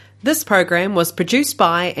This program was produced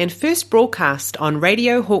by and first broadcast on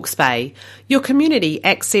Radio Hawke's Bay, your community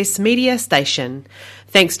access media station.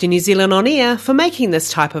 Thanks to New Zealand On Air for making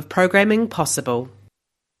this type of programming possible.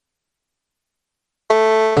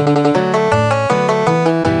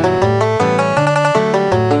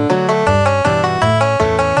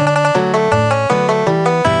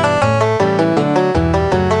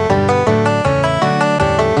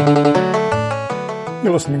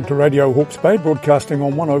 You're listening to Radio Hawke's Bay, broadcasting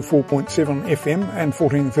on 104.7 FM and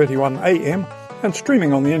 1431 AM, and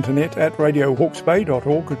streaming on the internet at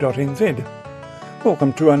radiohawksbay.org.nz.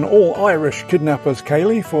 Welcome to an all-Irish Kidnappers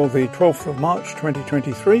Ceilidh for the 12th of March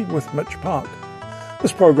 2023 with Mitch Park.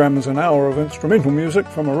 This program is an hour of instrumental music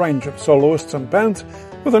from a range of soloists and bands,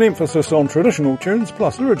 with an emphasis on traditional tunes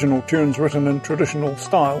plus original tunes written in traditional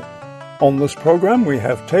style. On this program we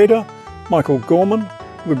have Teda, Michael Gorman,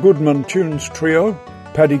 the Goodman Tunes Trio,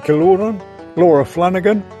 Paddy Killoran, Laura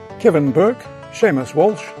Flanagan, Kevin Burke, Seamus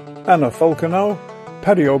Walsh, Anna Falconeau,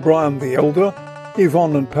 Paddy O'Brien the Elder,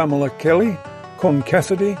 Yvonne and Pamela Kelly, Con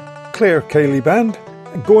Cassidy, Claire Ceilidh Band,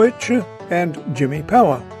 Goethe and Jimmy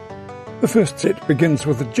Power. The first set begins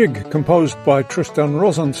with a jig composed by Tristan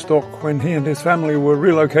Rosenstock when he and his family were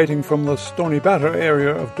relocating from the Stoneybatter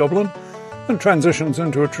area of Dublin, and transitions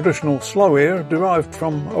into a traditional slow air derived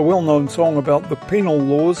from a well-known song about the penal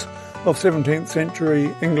laws of 17th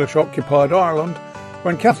century English-occupied Ireland,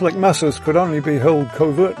 when Catholic masses could only be held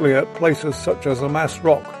covertly at places such as a Mass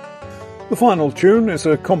Rock. The final tune is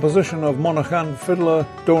a composition of Monaghan fiddler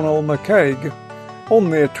Donal McCaig. On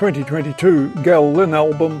their 2022 Gael Lynn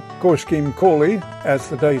album Gorskeen Corley, As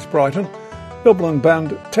the Days Brighten, Dublin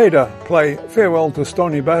band Teda play Farewell to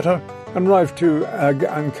Stoneybatter and Rive to Ag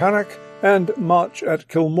Ancarach and March at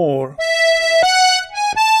Kilmore.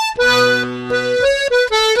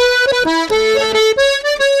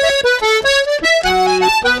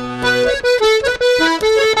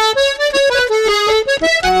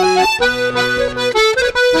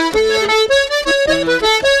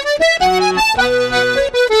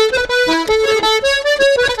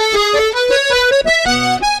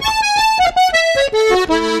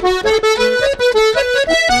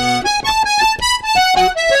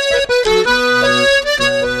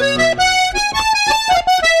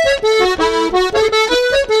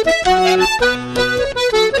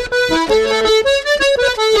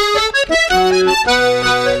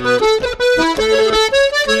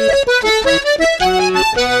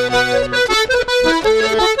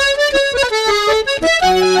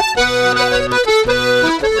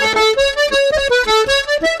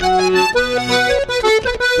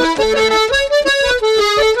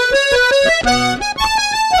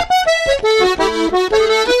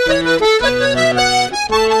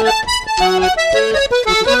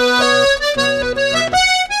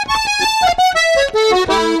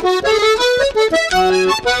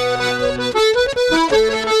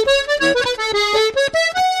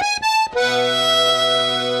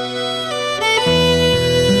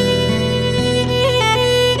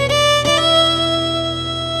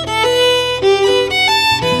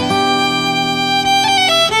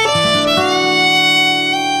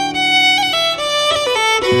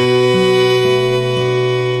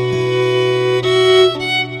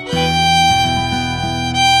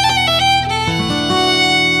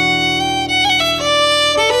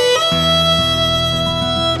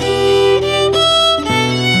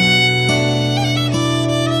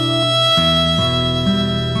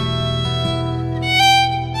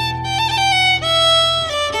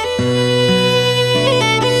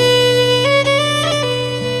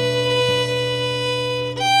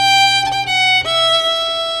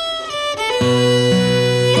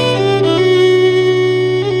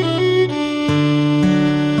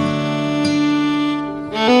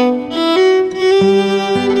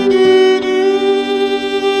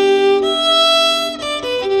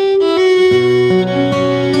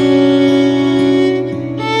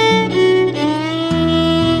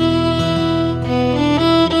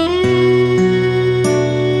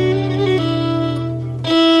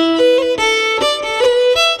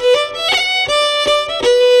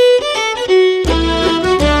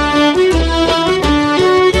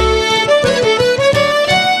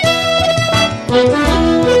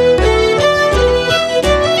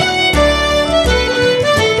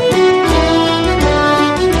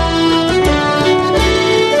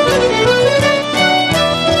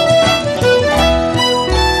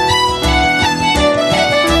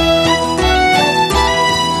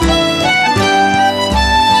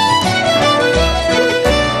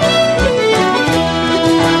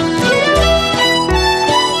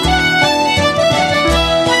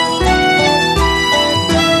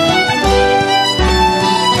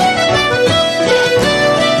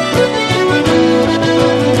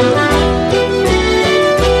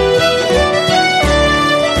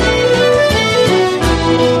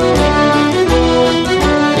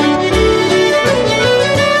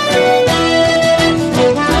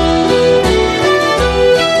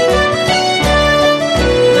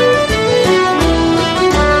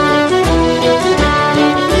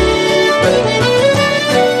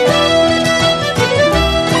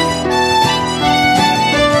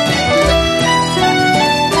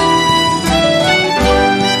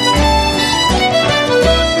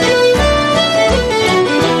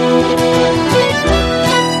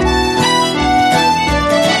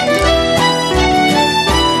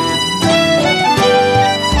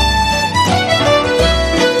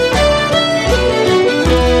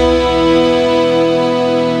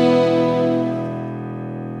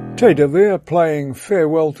 Teda there playing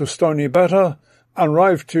Farewell to Stony Batter,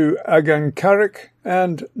 Arrive to Agancarrick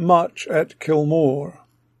and March at Kilmore.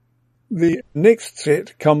 The next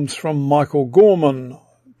set comes from Michael Gorman,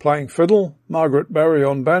 playing fiddle, Margaret Barry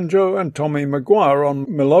on banjo and Tommy Maguire on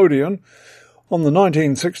melodeon, on the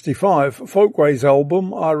 1965 Folkways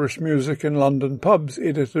album Irish Music in London Pubs,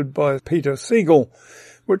 edited by Peter Siegel,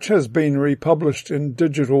 which has been republished in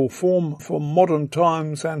digital form for modern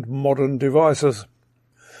times and modern devices.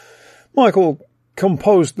 Michael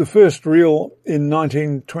composed the first reel in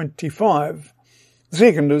 1925. The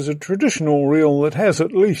second is a traditional reel that has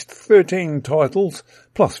at least 13 titles,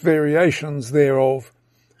 plus variations thereof.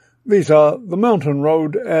 These are The Mountain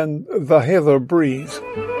Road and The Heather Breeze.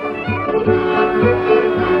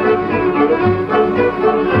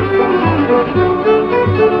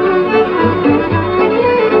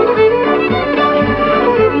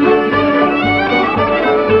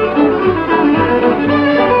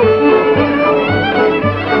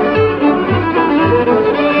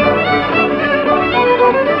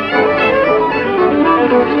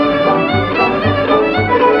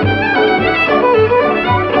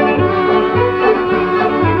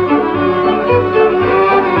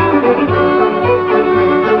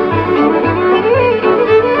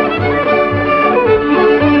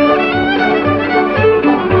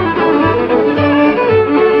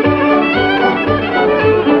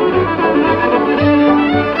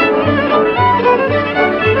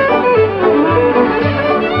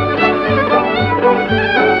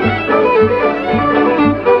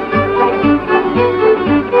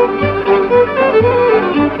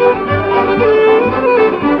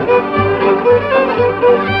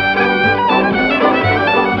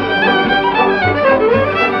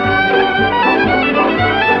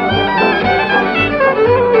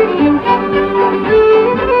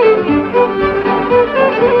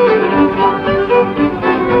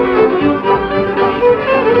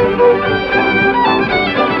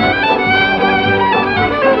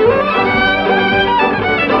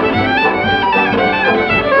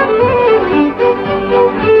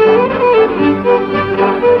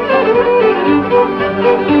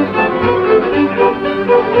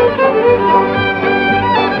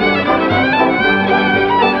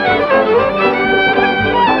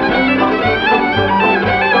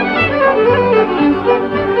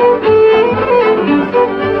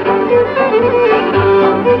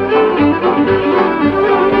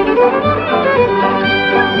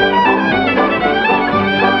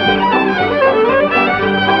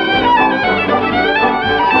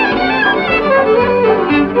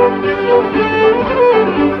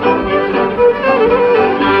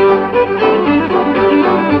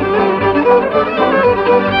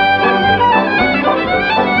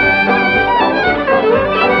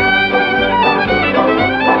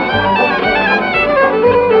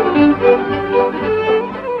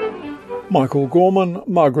 Michael Gorman,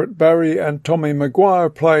 Margaret Barry and Tommy Maguire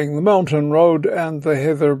playing The Mountain Road and The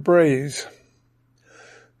Heather Breeze.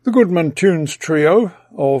 The Goodman Tunes Trio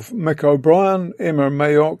of Mick O'Brien, Emma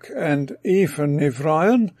Mayock and Aoife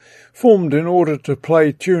Nivrayan formed in order to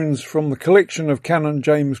play tunes from the collection of Canon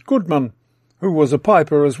James Goodman, who was a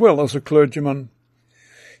piper as well as a clergyman.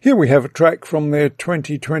 Here we have a track from their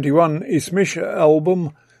 2021 Ismisha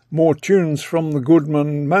album, More Tunes from the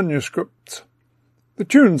Goodman Manuscripts. The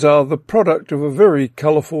tunes are the product of a very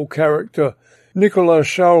colourful character, Nicolas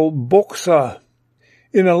Charles Boxer.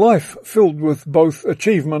 In a life filled with both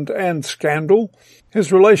achievement and scandal,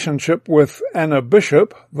 his relationship with Anna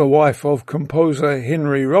Bishop, the wife of composer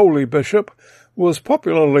Henry Rowley Bishop, was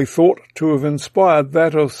popularly thought to have inspired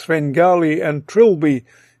that of Svengali and Trilby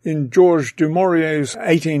in Georges du Maurier's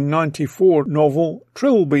 1894 novel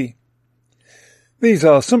Trilby. These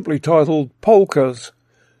are simply titled polkas,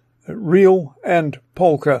 reel and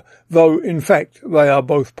polka, though in fact they are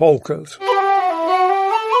both polkas.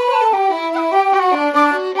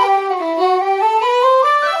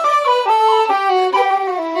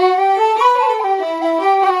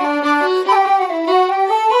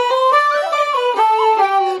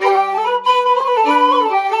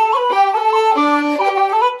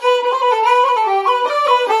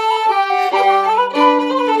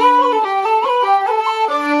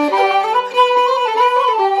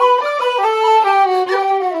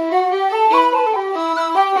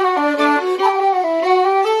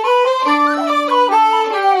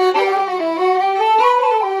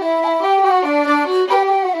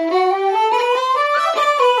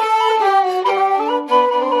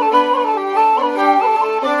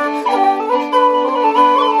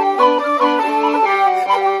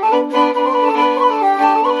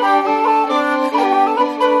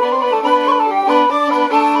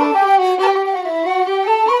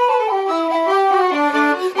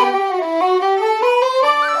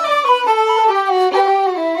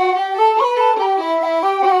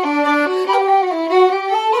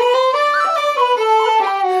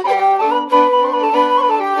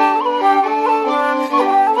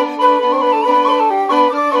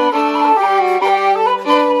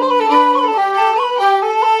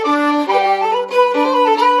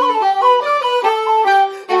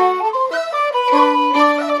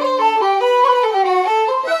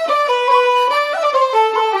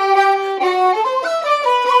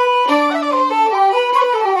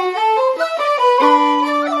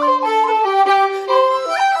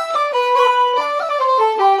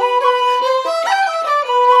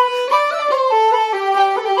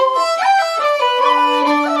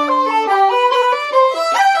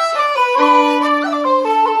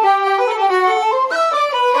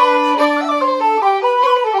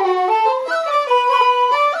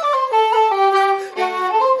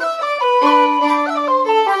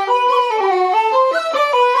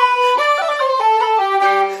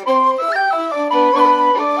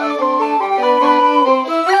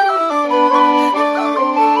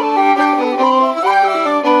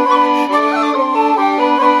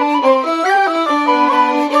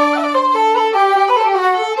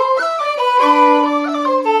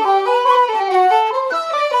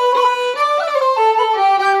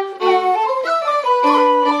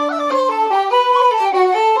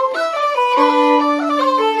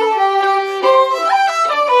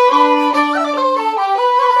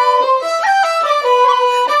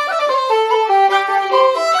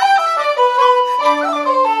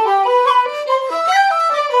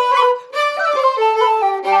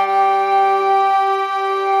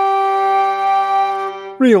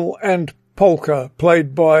 and Polka,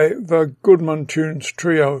 played by the Goodman Tunes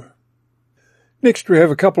Trio. Next we have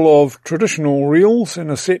a couple of traditional reels in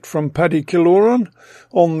a set from Paddy Killoran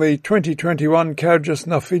on the 2021 Cargus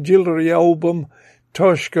na Fidjilri album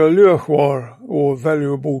Toshka Luachwar, or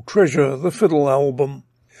Valuable Treasure, the fiddle album.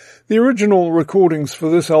 The original recordings for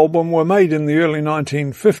this album were made in the early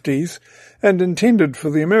 1950s and intended for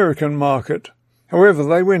the American market. However,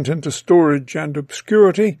 they went into storage and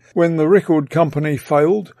obscurity when the record company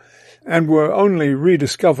failed and were only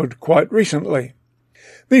rediscovered quite recently.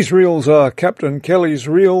 These reels are Captain Kelly's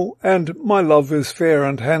Reel and My Love is Fair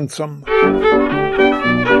and Handsome.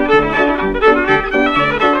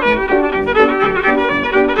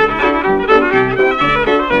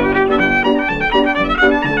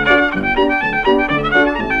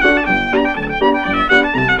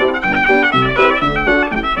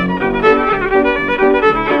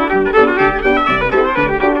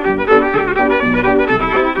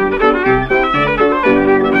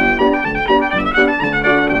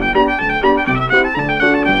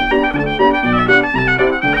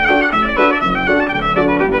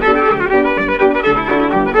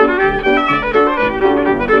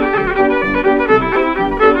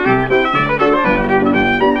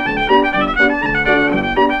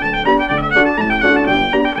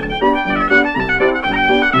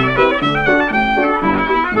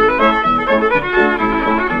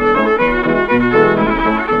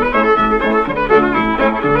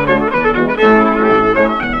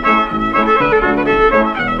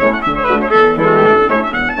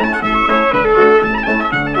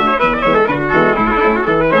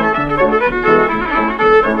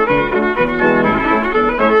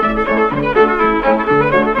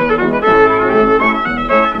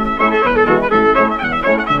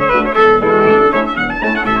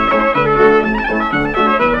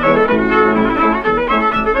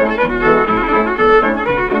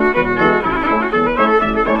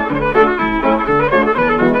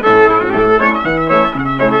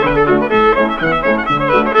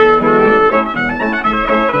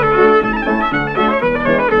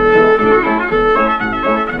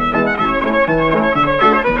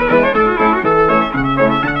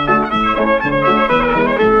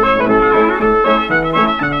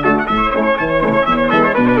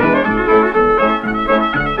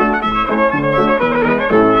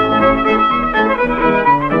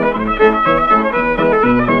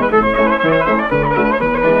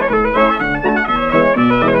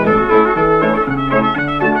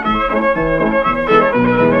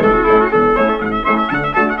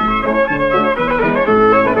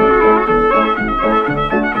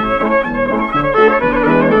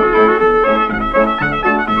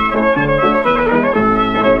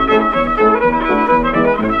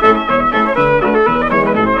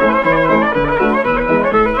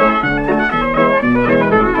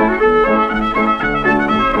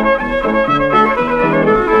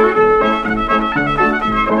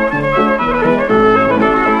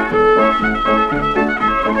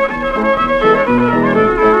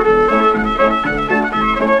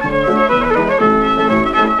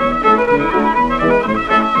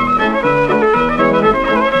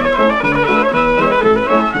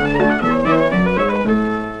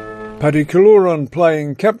 Paddy Killoran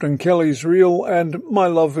playing Captain Kelly's Reel and My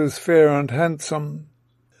Love is Fair and Handsome.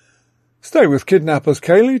 Stay with Kidnappers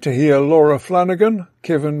Ceilidh to hear Laura Flanagan,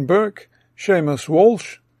 Kevin Burke, Seamus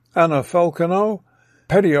Walsh, Anna Falconeau,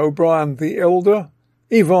 Paddy O'Brien the Elder,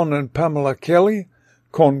 Yvonne and Pamela Kelly,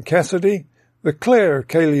 Con Cassidy, the Clare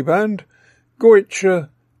Ceilidh Band, Goitia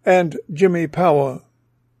and Jimmy Power.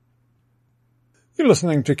 You're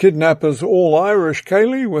listening to Kidnappers All Irish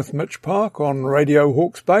Ceilidh with Mitch Park on Radio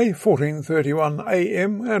Hawke's Bay, 1431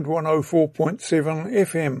 AM and 104.7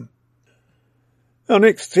 FM. Our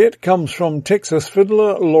next set comes from Texas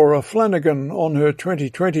fiddler Laura Flanagan on her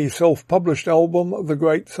 2020 self-published album The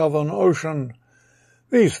Great Southern Ocean.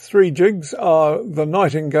 These three jigs are The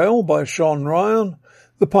Nightingale by Sean Ryan,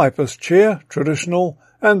 The Piper's Chair, traditional,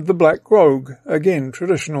 and The Black Rogue, again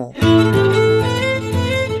traditional.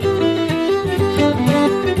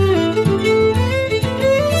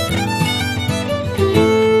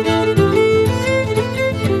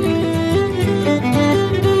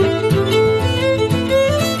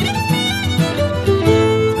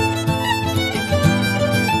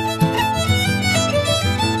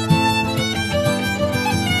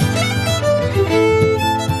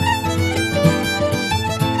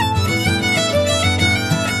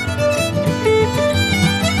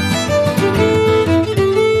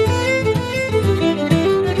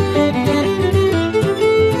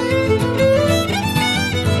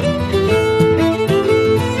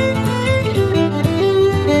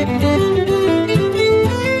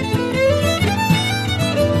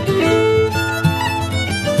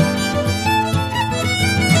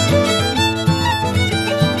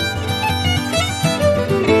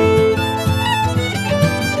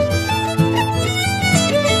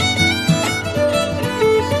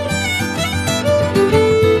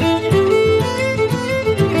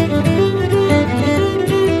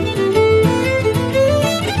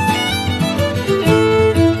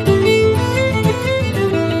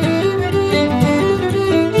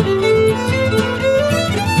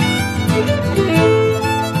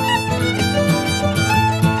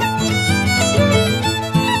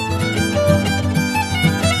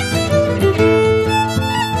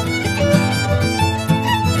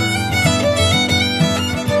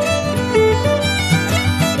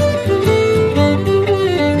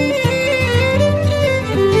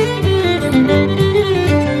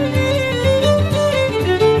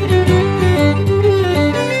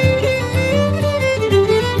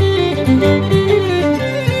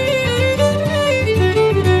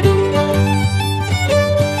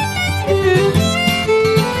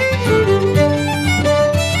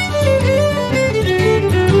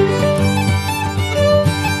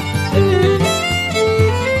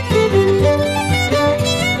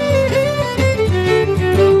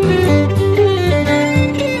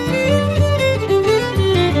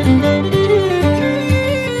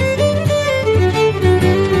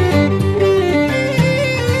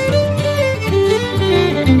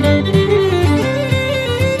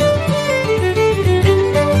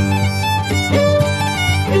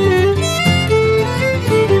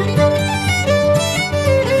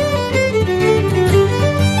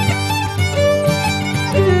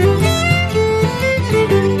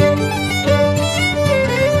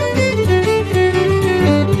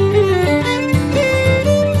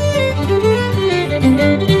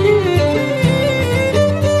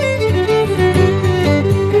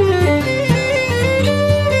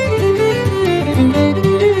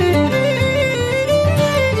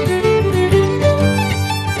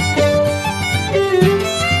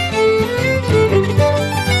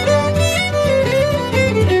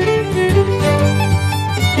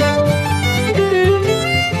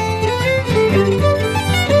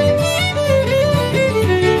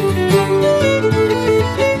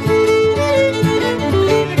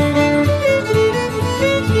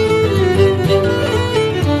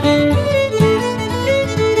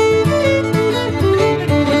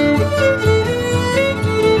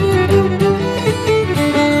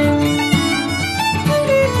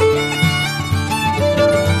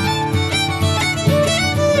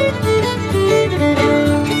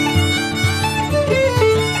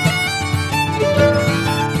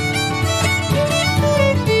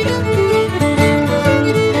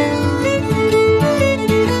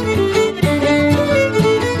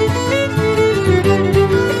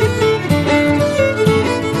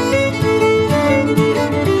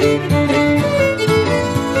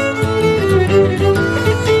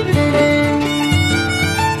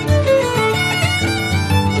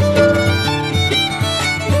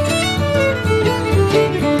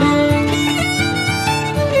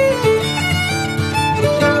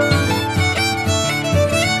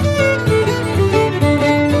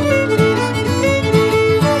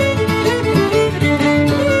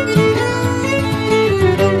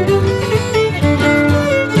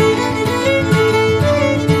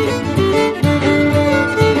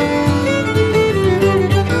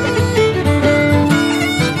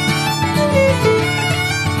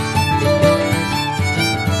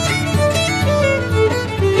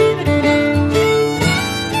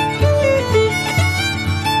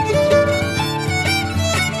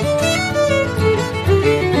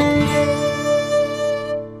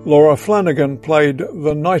 Laura Flanagan played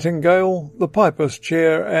The Nightingale, The Piper's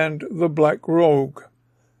Chair and The Black Rogue.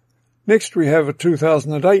 Next we have a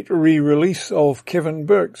 2008 re-release of Kevin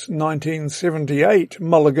Burke's 1978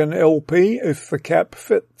 Mulligan LP, If the Cap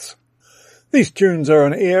Fits. These tunes are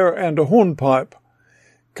an air and a hornpipe.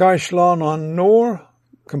 Kaishlan an Nor,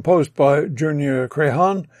 composed by Junior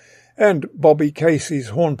Crehan, and Bobby Casey's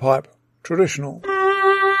hornpipe, traditional.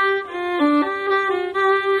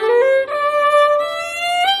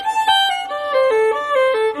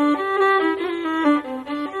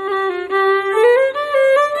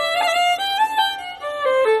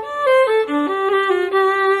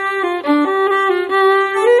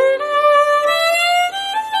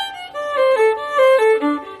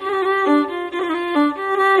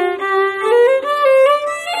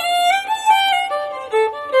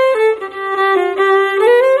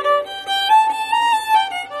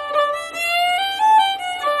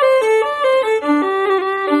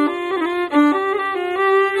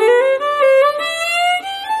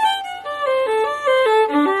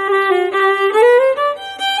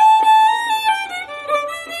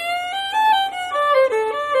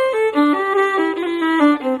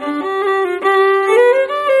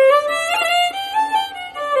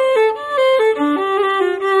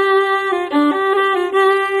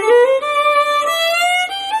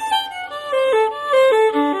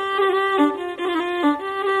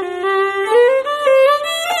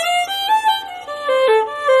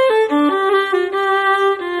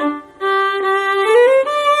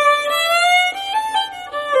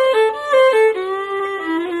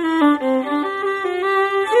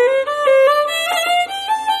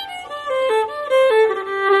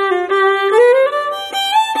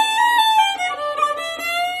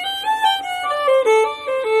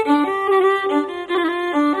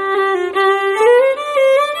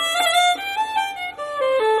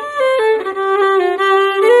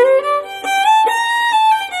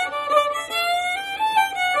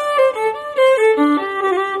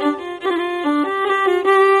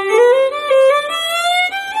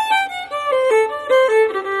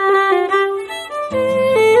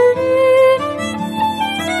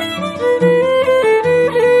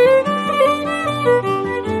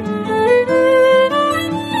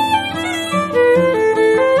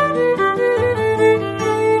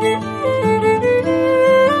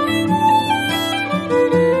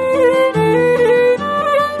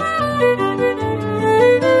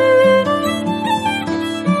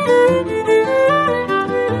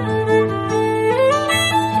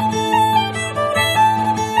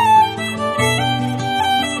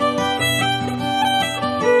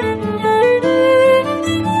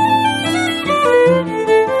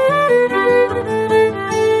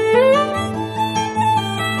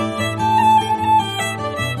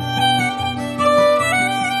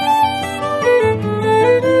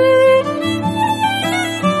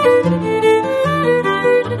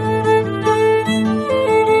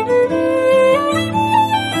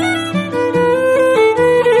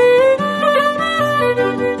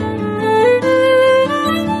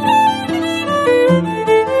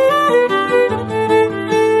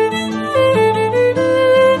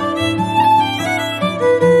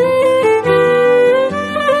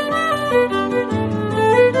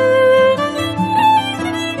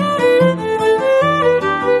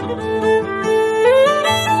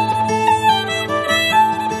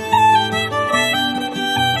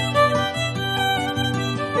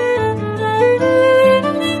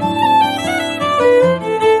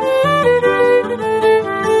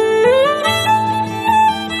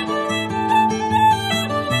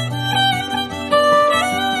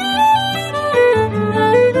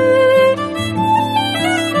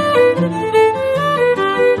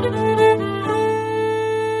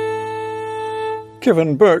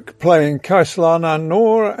 Kevin Burke playing Kaishlan an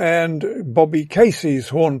Nor and Bobby Casey's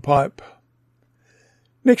hornpipe.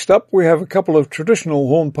 Next up we have a couple of traditional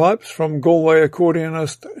hornpipes from Galway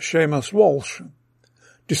accordionist Seamus Walsh.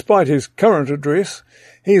 Despite his current address,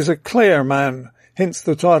 he is a Clare man, hence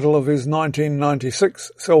the title of his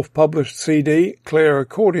 1996 self-published CD, Clare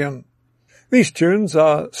Accordion. These tunes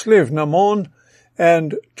are Slev na Mon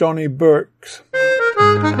and Johnny Burke's.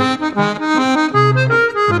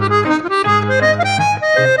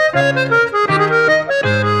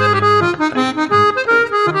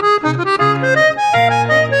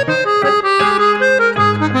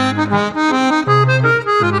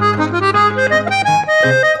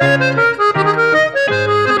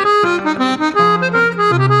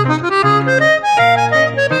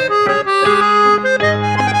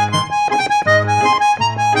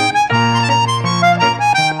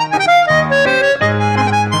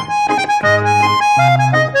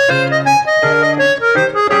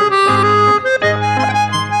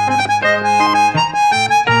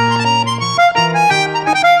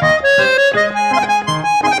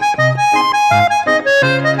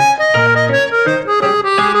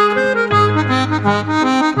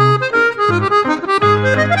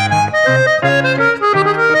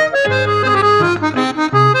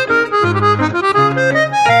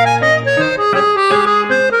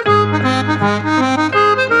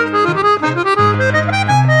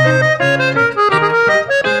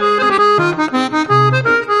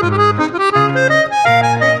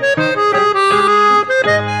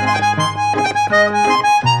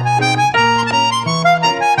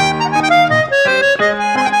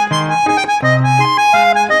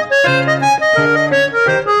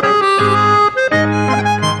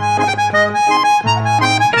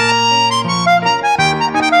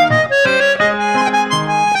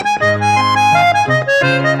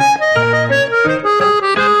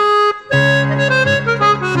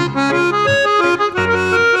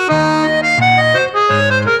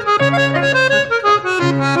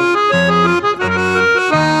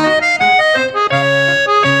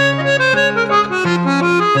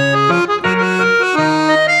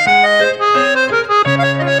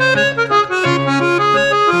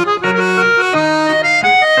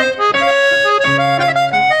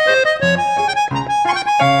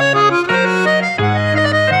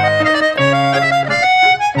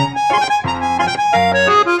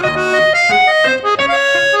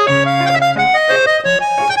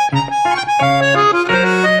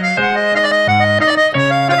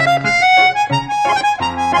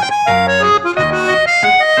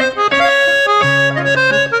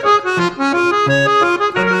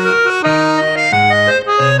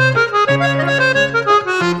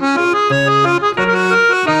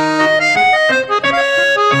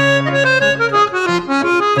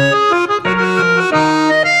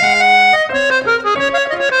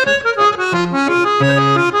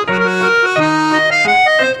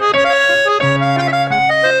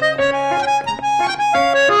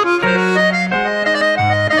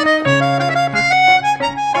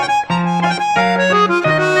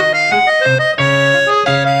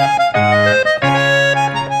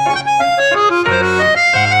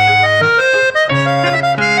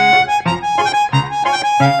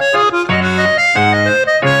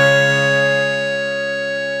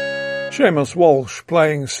 Seamus Walsh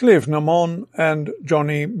playing Slevnamon and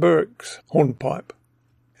Johnny Burke's hornpipe.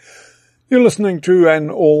 You're listening to an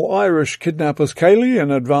all-Irish Kidnappers Ceilidh in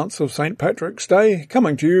advance of St. Patrick's Day,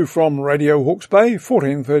 coming to you from Radio Hawke's Bay,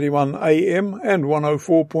 1431 AM and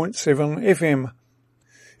 104.7 FM.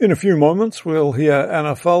 In a few moments we'll hear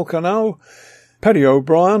Anna Falconeau, Paddy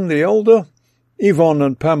O'Brien the Elder, Yvonne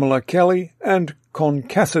and Pamela Kelly and Con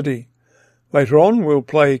Cassidy. Later on we'll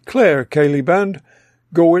play Clare Ceilidh Band,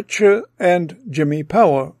 Gowitcher and Jimmy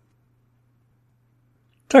Power.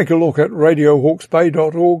 Take a look at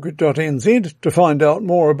radiohawksbay.org.nz to find out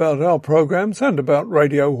more about our programs and about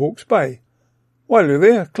Radio Hawke's Bay. While you're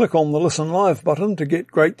there, click on the Listen Live button to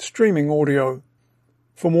get great streaming audio.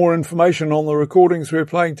 For more information on the recordings we're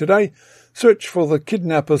playing today, search for the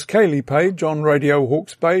Kidnappers Ceilidh page on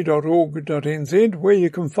radiohawksbay.org.nz, where you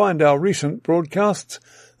can find our recent broadcasts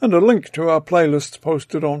and a link to our playlists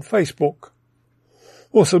posted on Facebook.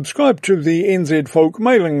 Or subscribe to the NZ Folk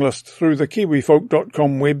mailing list through the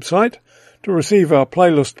kiwifolk.com website to receive our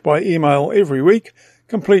playlist by email every week,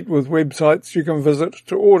 complete with websites you can visit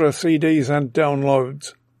to order CDs and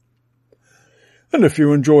downloads. And if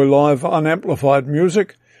you enjoy live unamplified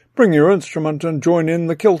music, bring your instrument and join in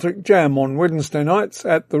the Celtic Jam on Wednesday nights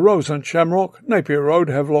at the Rose and Shamrock, Napier Road,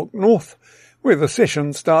 Havelock North, where the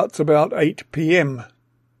session starts about 8 p.m.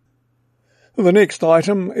 The next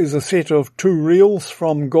item is a set of 2 reels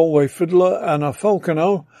from Galway fiddler Anna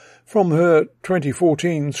Falconeau from her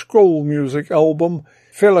 2014 scroll music album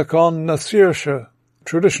Felicon na Saoirse,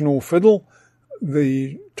 Traditional Fiddle.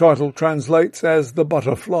 The title translates as The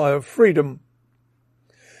Butterfly of Freedom.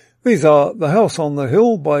 These are The House on the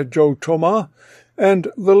Hill by Joe Tomar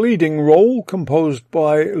and The Leading Role composed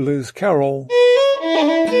by Liz Carroll.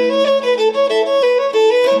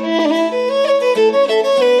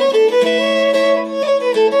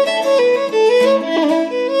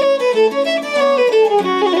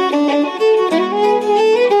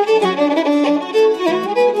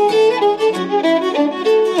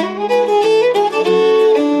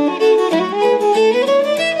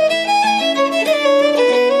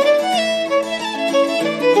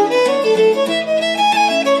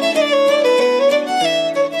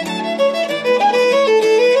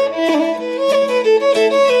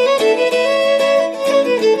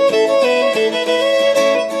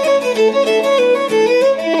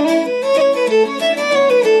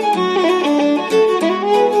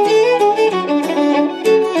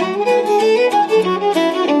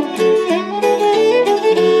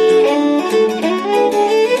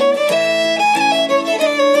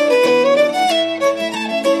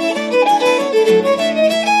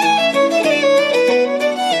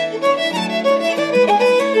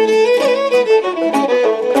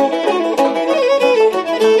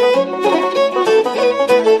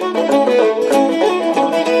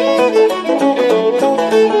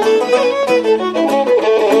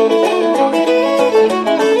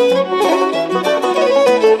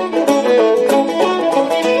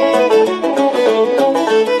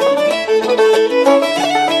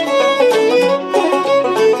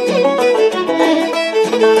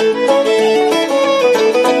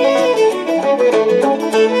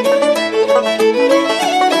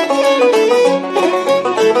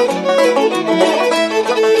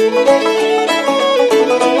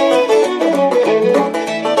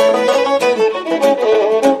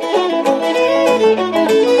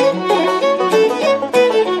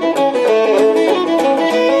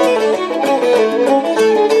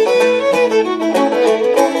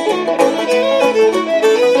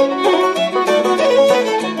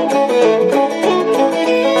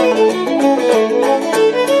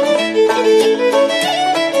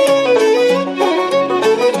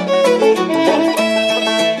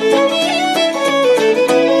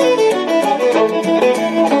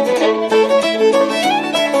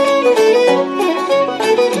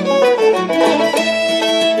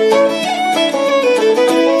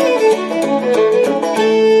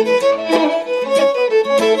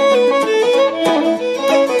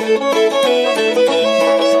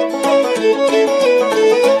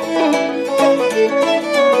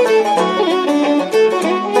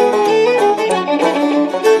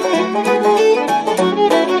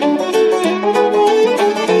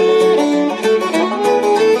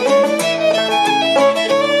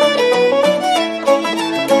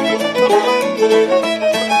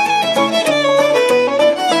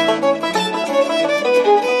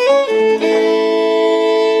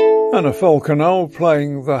 Anna Falconeau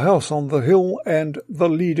playing The House on the Hill and The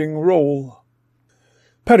Leading Role.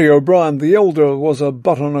 Paddy O'Brien the Elder was a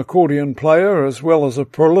button accordion player as well as a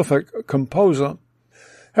prolific composer.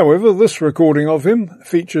 However, this recording of him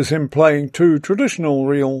features him playing two traditional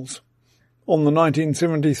reels. on the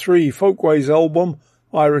 1973 Folkways album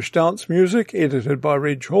Irish Dance Music, edited by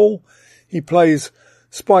Reg Hall. He plays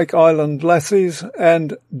Spike Island Lassies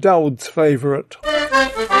and Dowd's Favourite.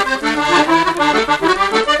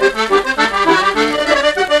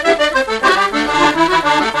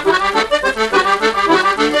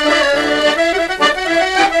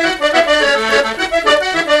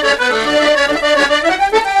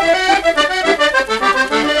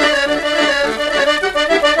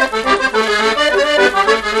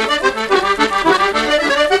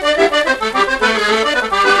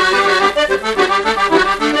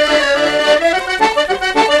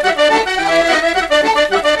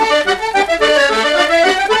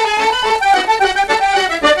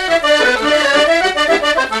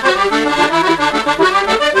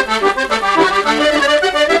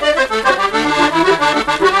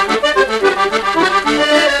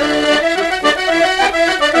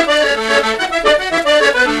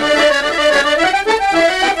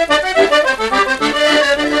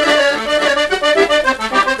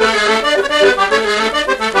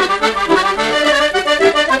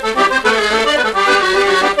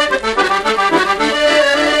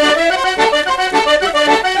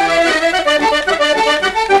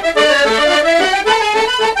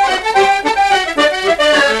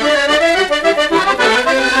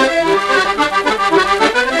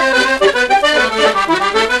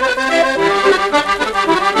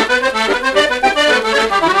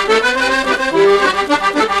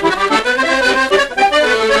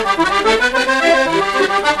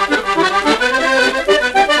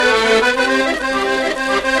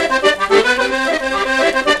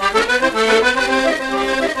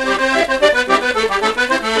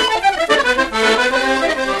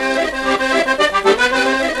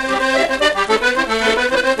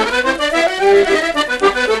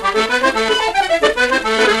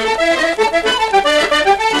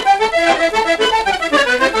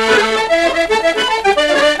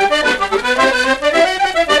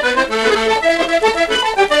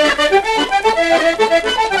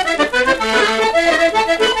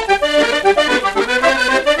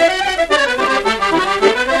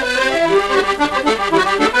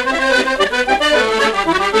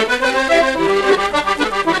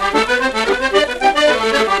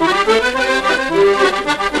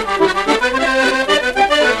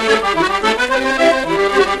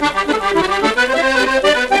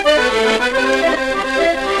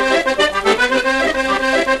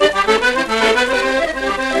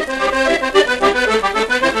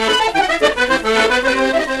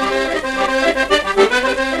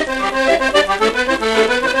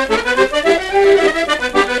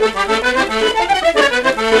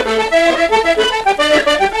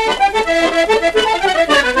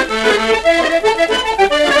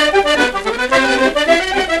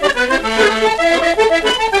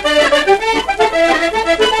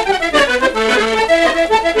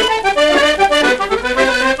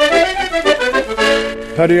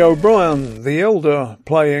 Paddy O'Brien, the Elder,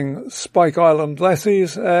 playing Spike Island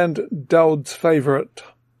Lassies and Dowd's Favourite.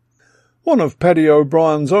 One of Paddy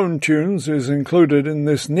O'Brien's own tunes is included in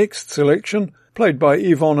this next selection, played by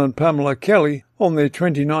Yvonne and Pamela Kelly on their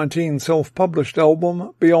 2019 self-published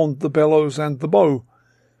album Beyond the Bellows and the Bow.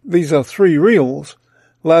 These are three reels: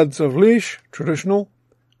 Lads of Laois, traditional,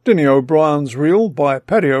 Dinny O'Brien's reel by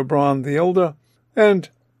Paddy O'Brien the Elder, and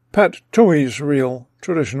Pat Toohey's reel,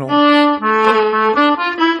 traditional.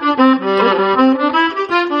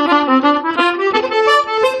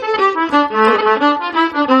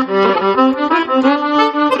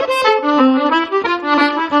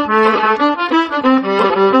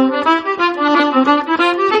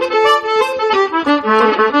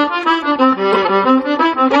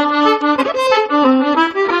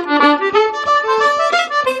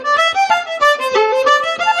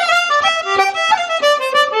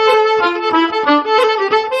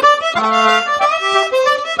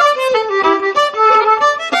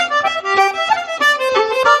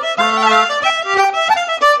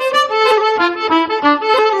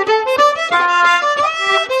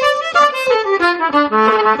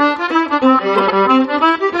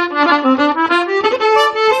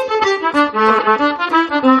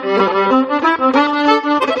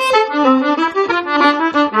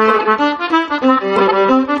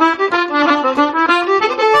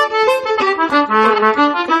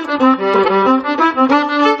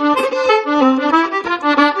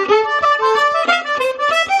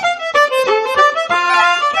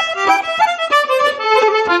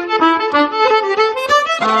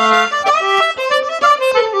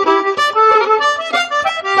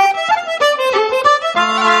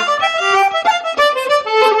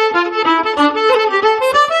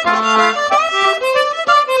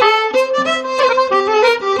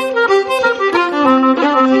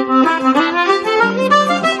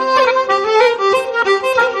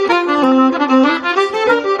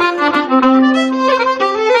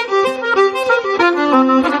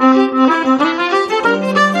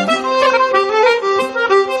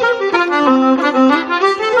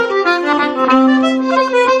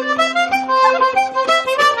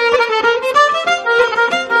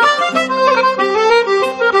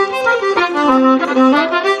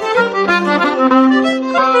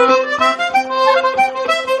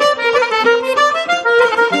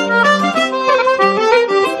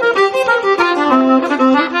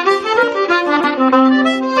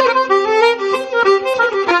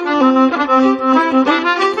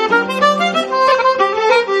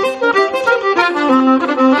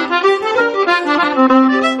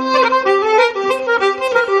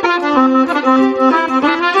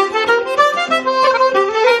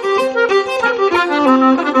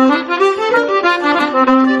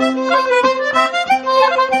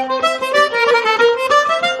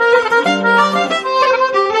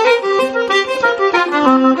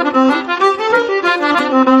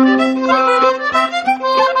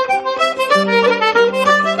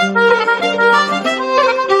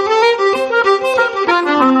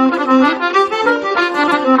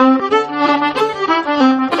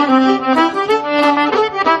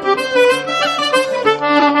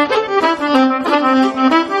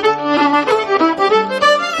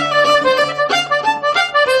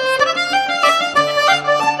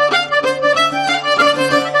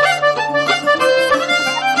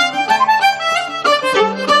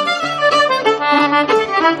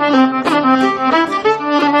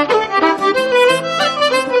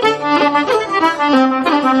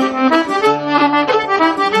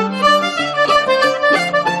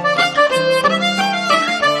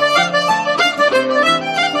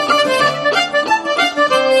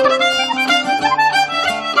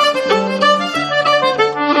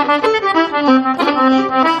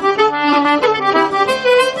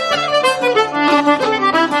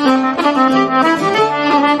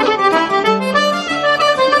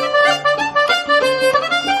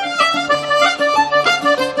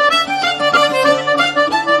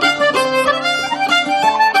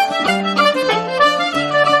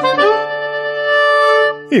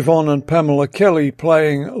 Yvonne and Pamela Kelly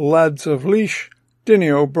playing Lads of Leash, Denny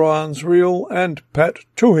O'Brien's reel and Pat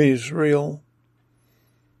Toohey's reel.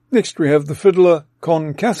 Next we have the fiddler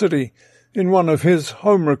Con Cassidy in one of his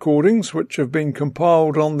home recordings which have been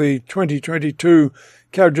compiled on the 2022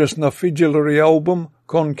 Carjas na Fidgillery album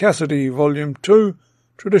Con Cassidy Volume 2,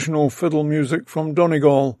 Traditional Fiddle Music from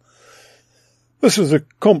Donegal. This is a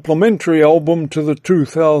complementary album to the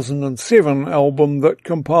 2007 album that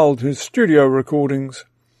compiled his studio recordings.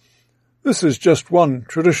 This is just one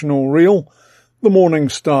traditional reel, The Morning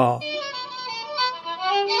Star.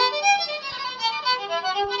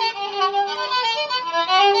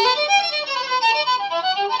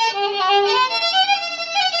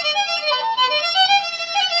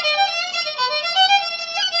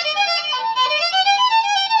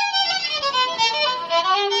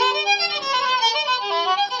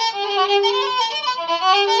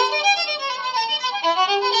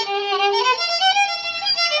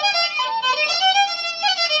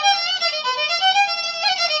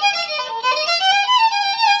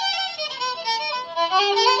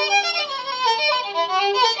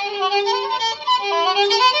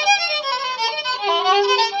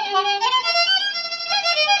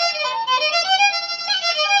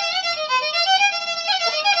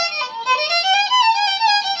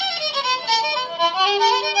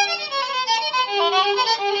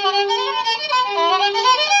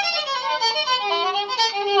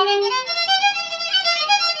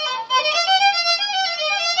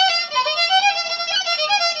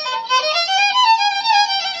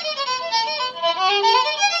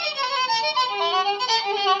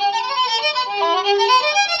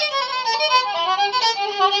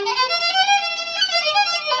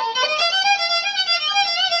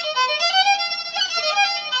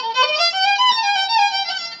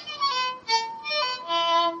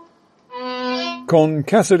 Con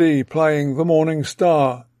Cassidy playing The Morning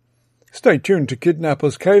Star. Stay tuned to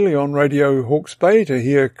Kidnappers Ceilidh on Radio Hawke's Bay to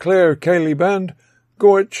hear Clare Ceilidh Band,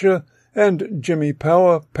 Goethe and Jimmy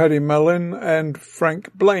Power, Paddy Malin and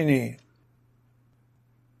Frank Blaney.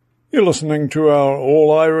 You're listening to our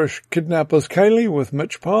all-Irish Kidnappers Ceilidh with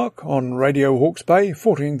Mitch Park on Radio Hawke's Bay,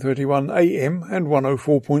 1431 AM and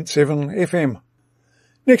 104.7 FM.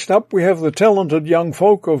 Next up, we have the talented young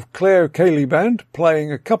folk of Clare Ceilidh Band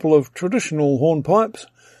playing a couple of traditional hornpipes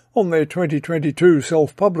on their 2022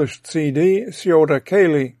 self-published CD, Seoda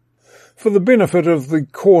Ceilidh. For the benefit of the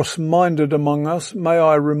coarse-minded among us, may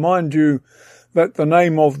I remind you that the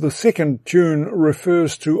name of the second tune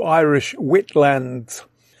refers to Irish wetlands.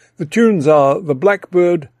 The tunes are The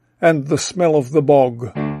Blackbird and The Smell of the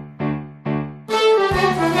Bog.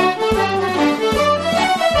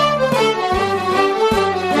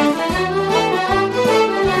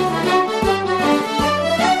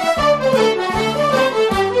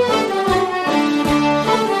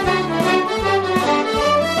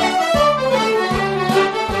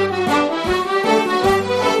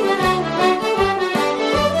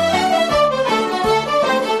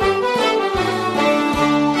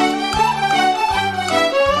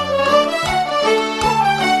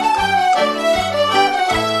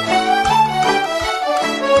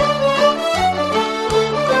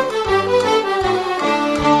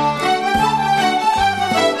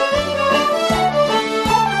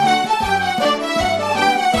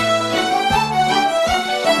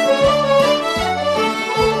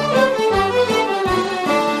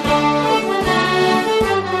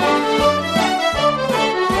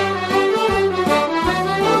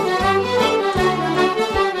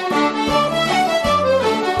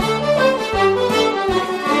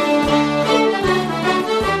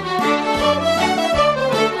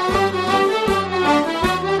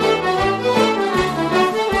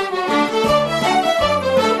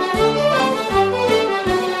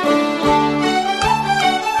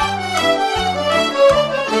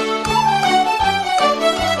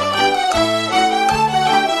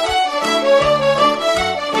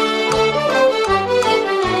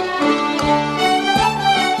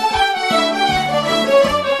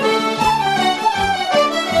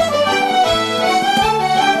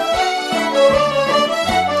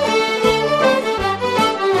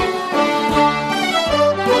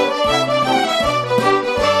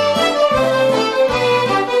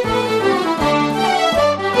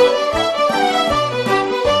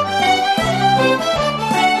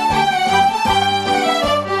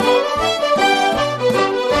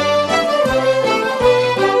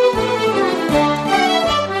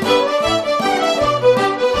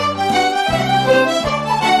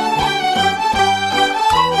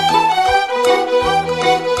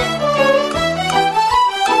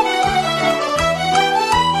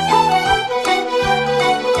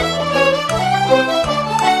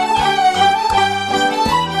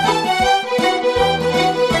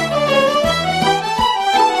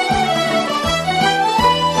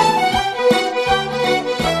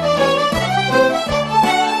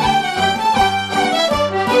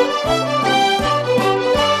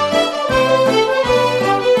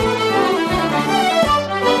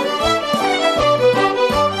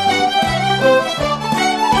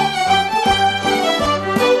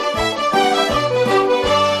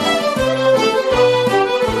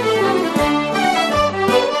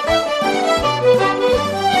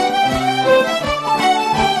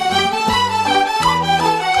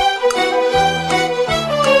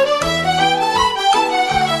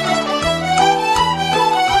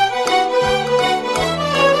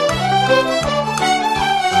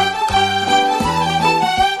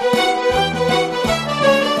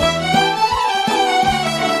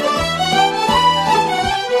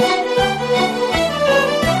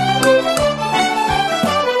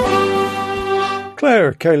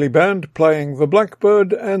 Yorkshire Ceilidh Band playing The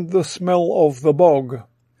Blackbird and The Smell of the Bog.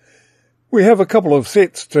 We have a couple of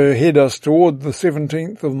sets to head us toward the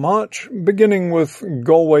 17th of March, beginning with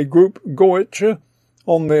Galway group Goethe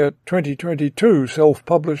on their 2022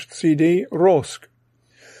 self-published CD Rosk.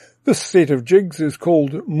 This set of jigs is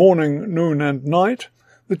called Morning, Noon and Night,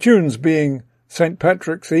 the tunes being St.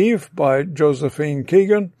 Patrick's Eve by Josephine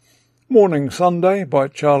Keegan, Morning Sunday by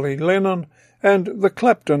Charlie Lennon, and the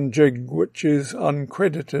Clapton Jig, which is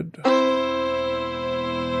uncredited.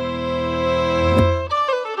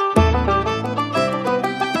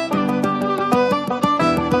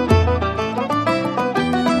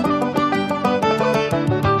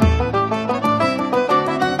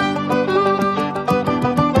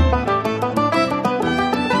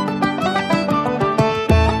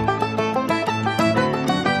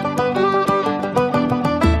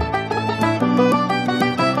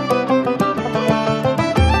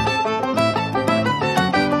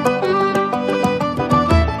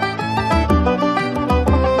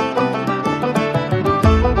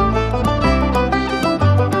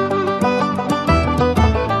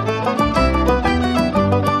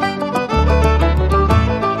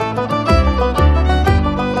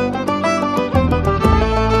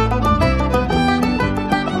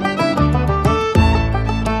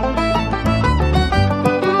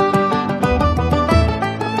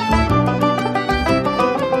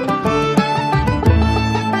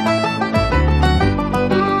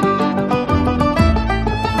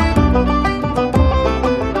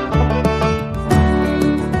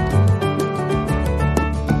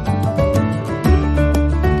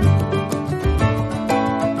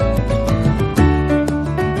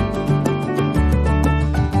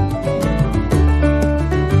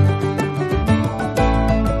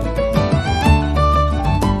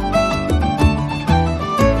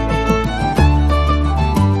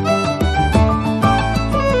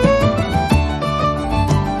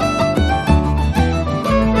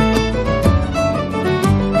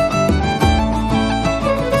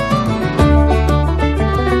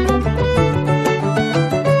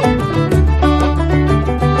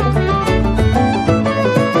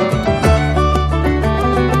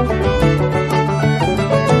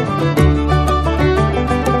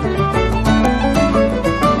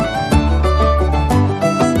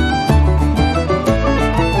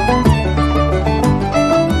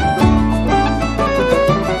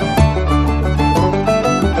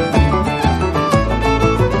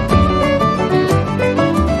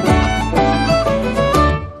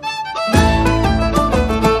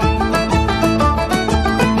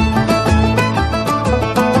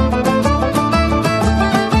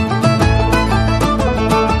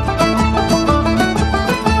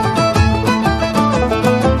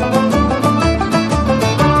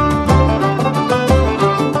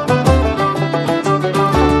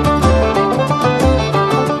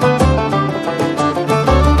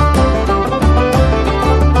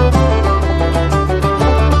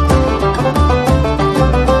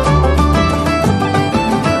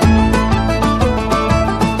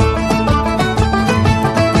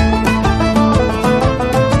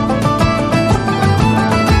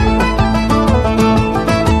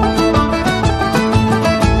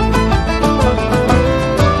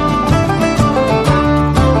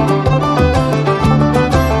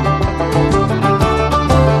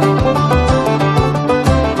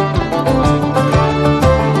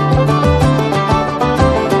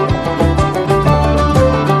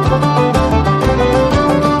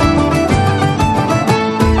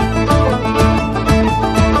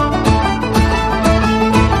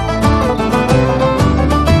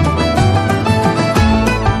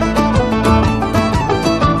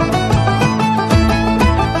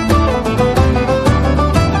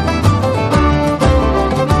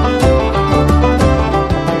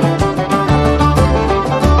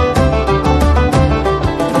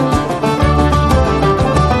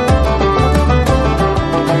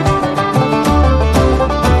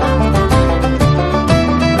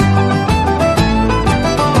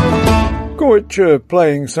 Goethe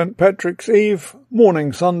playing St. Patrick's Eve,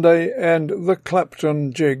 Morning Sunday and the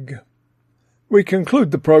Clapton Jig. We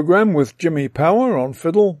conclude the programme with Jimmy Power on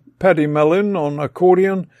fiddle, Paddy Mellin on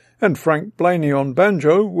accordion and Frank Blaney on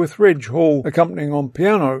banjo, with Reg Hall accompanying on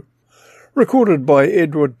piano. Recorded by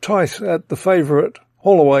Edward Tice at the Favourite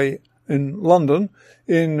Holloway in London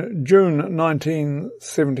in June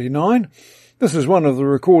 1979. This is one of the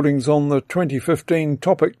recordings on the 2015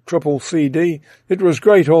 Topic Triple CD. It was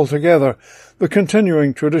great altogether, the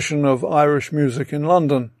continuing tradition of Irish music in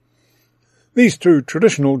London. These two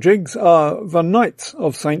traditional jigs are the Knights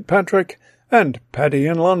of St. Patrick and Paddy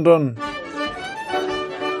in London.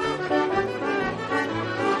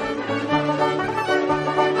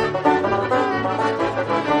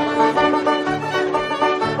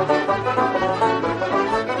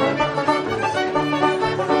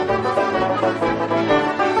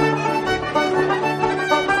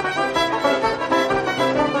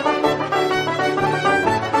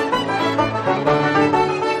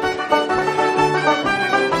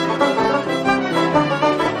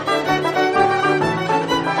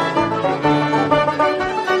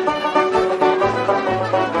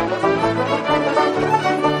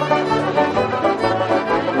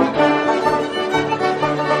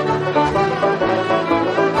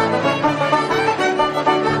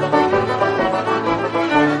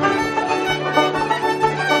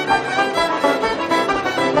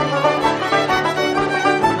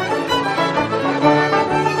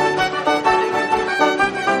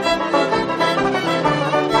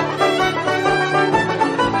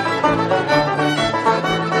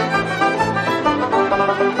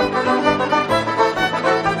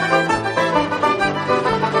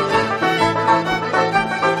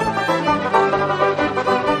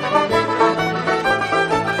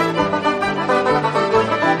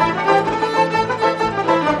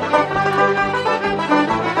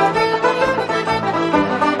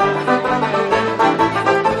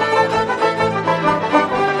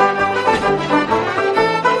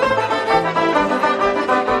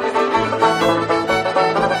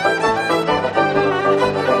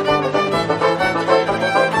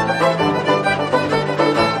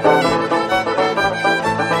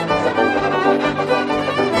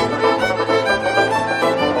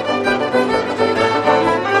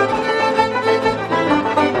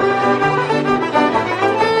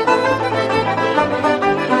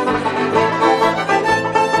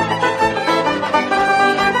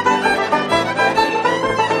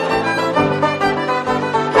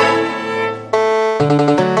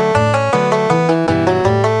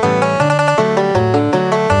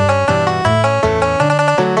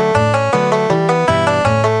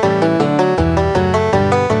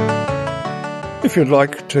 If you'd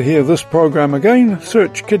like to hear this program again,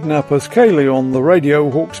 search Kidnappers Kaylee on the Radio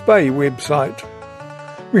Hawke's Bay website.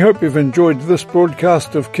 We hope you've enjoyed this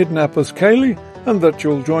broadcast of Kidnappers Kaylee and that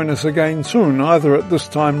you'll join us again soon, either at this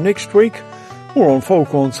time next week or on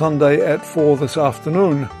Folk on Sunday at 4 this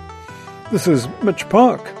afternoon. This is Mitch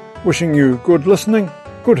Park, wishing you good listening,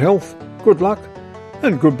 good health, good luck,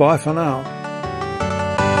 and goodbye for now.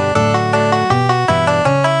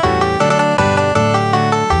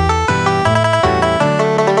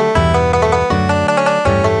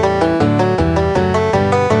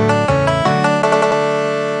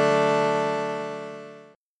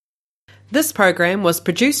 This program was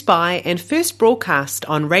produced by and first broadcast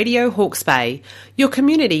on Radio Hawke's Bay, your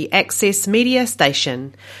community access media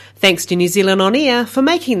station. Thanks to New Zealand On Air for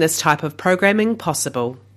making this type of programming possible.